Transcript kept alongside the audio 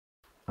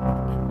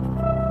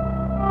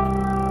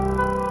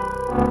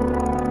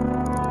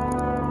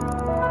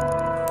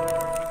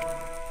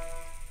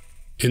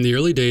In the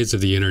early days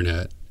of the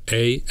internet,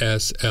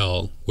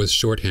 ASL was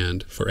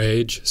shorthand for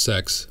age,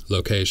 sex,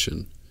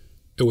 location.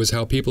 It was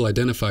how people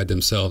identified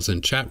themselves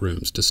in chat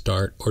rooms to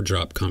start or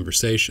drop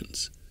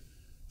conversations.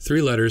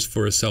 3 letters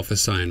for a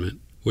self-assignment,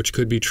 which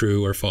could be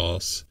true or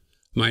false,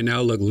 might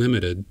now look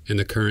limited in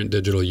the current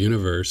digital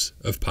universe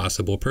of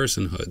possible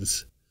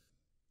personhoods.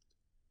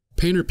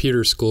 Painter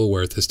Pieter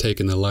Schoolwerth has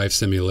taken the life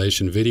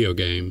simulation video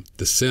game,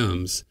 The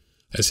Sims,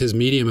 as his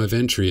medium of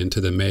entry into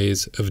the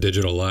maze of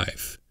digital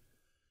life.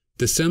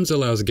 The Sims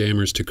allows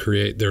gamers to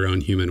create their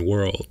own human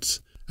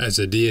worlds, as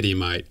a deity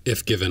might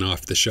if given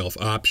off-the-shelf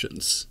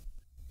options.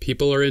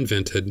 People are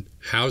invented,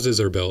 houses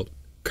are built,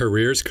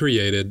 careers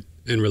created,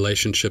 and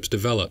relationships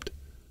developed.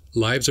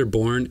 Lives are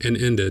born and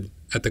ended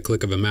at the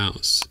click of a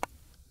mouse.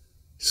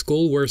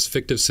 Schoolwerth's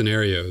fictive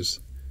scenarios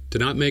do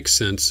not make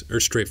sense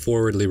or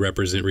straightforwardly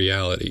represent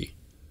reality,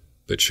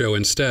 but show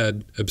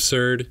instead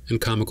absurd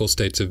and comical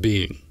states of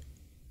being.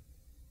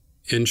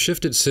 In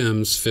Shifted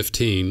Sims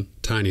 15,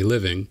 Tiny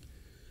Living,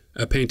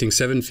 a painting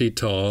 7 feet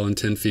tall and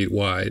 10 feet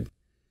wide,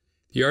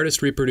 the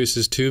artist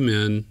reproduces 2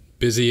 men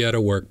busy at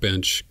a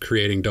workbench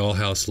creating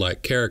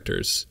dollhouse-like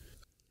characters.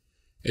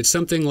 It's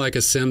something like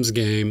a Sims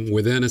game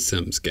within a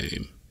Sims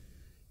game.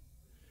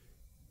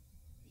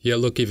 Yet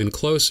look even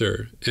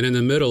closer, and in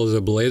the middle is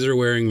a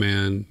blazer-wearing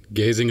man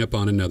gazing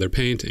upon another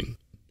painting,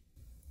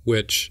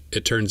 which,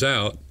 it turns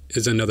out,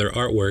 is another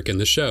artwork in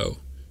the show,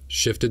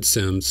 Shifted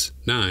Sims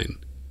 9,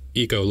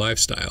 Eco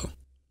Lifestyle.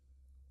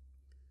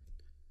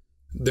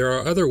 There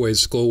are other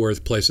ways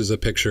Schoolwerth places a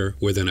picture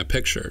within a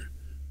picture,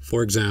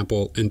 for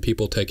example, in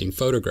people taking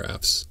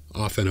photographs,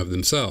 often of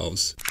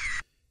themselves.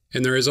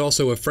 And there is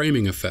also a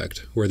framing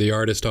effect, where the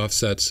artist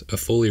offsets a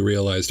fully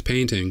realized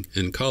painting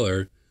in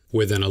color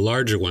within a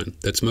larger one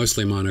that's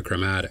mostly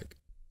monochromatic.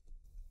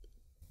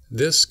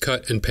 This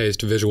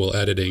cut-and-paste visual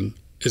editing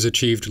is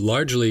achieved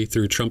largely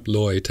through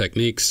trompe-l'oeil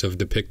techniques of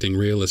depicting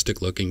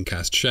realistic-looking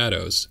cast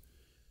shadows.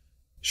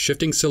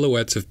 Shifting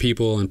silhouettes of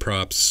people and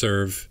props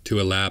serve to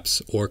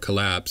elapse or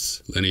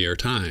collapse linear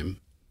time.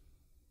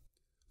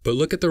 But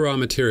look at the raw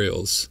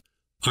materials.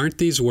 Aren't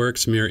these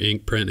works mere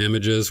ink print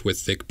images with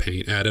thick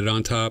paint added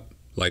on top,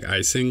 like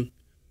icing?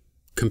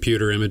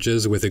 Computer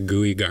images with a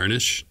gooey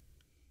garnish?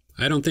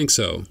 I don't think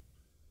so.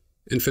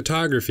 In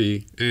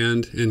photography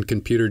and in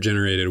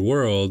computer-generated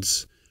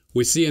worlds,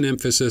 we see an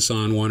emphasis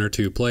on 1 or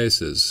 2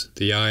 places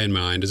the eye and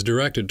mind is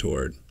directed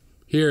toward.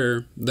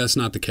 Here, that's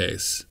not the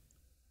case.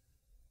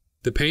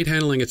 The paint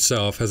handling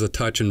itself has a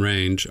touch and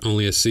range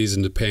only a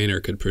seasoned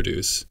painter could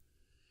produce.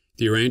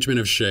 The arrangement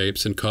of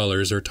shapes and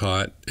colors are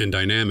taut and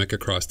dynamic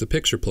across the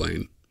picture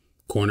plane,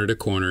 corner to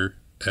corner,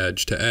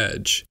 edge to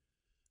edge.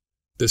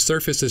 The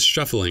surface is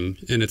shuffling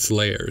in its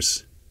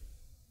layers.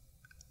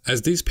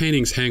 As these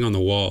paintings hang on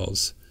the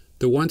walls,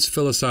 the once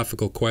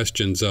philosophical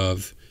questions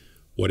of,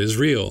 what is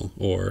real,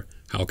 or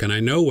how can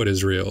I know what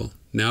is real,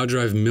 now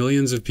drive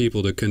millions of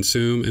people to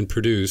consume and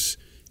produce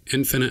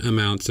infinite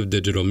amounts of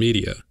digital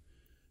media.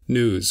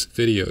 News,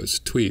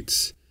 videos,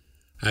 tweets,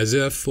 as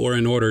if or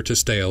in order to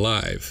stay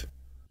alive.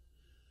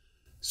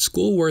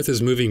 Schoolwerth is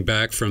moving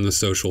back from the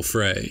social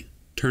fray,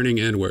 turning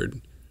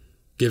inward,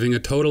 giving a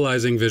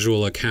totalizing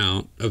visual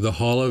account of the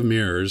Hall of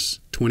Mirrors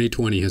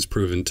 2020 has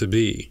proven to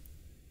be.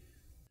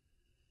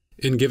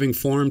 In giving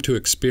form to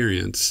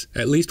experience,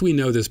 at least we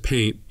know this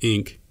paint,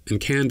 ink,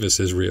 and canvas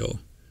is real.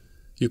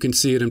 You can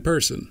see it in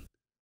person.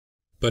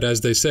 But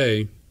as they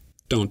say,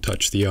 don't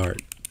touch the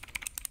art.